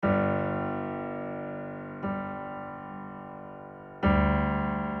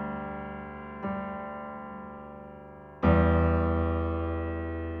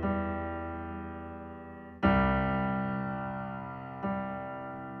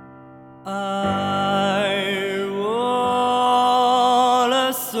I wrote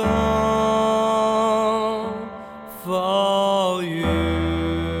a song for you,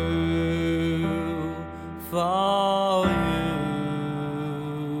 for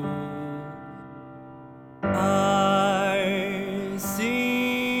you. I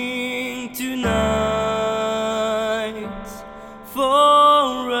sing tonight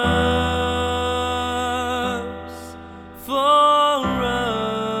for us, for us.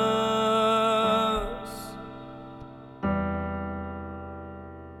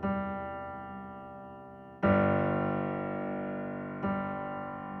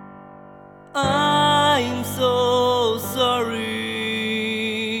 I'm so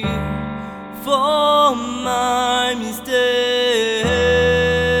sorry for my mistake.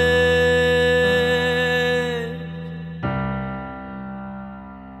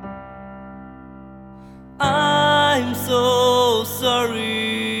 I'm so sorry.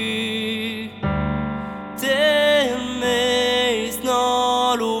 Tell me it's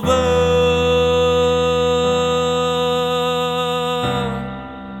not over.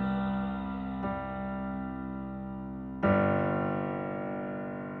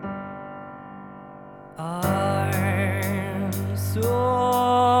 I'm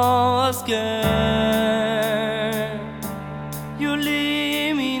so scared. You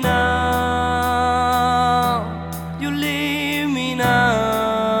leave me now. You leave me now.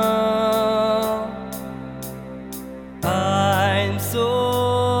 I'm so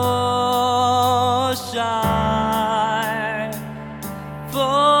shy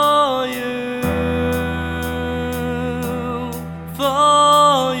for you,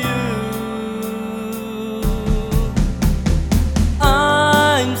 for you.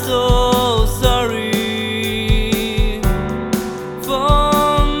 I'm so sorry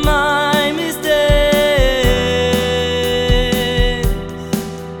for my mistakes.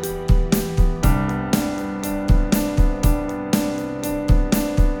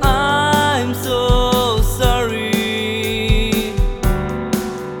 I'm so sorry.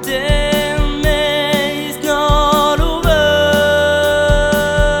 Tell me it's not over.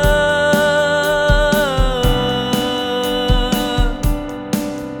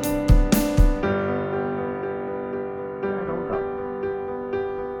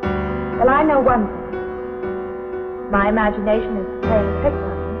 Well, I know one thing. My imagination is playing tricks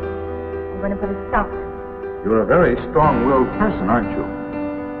on me. I'm going to put a stop to it. You're a very strong-willed person, aren't you?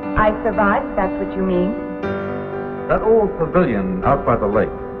 I survived, if that's what you mean. That old pavilion out by the lake.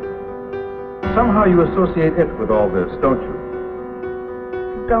 Somehow you associate it with all this, don't you?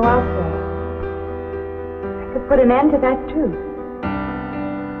 Go out there. I could put an end to that, too.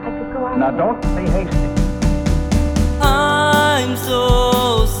 I could go out Now, there. don't be hasty. I'm so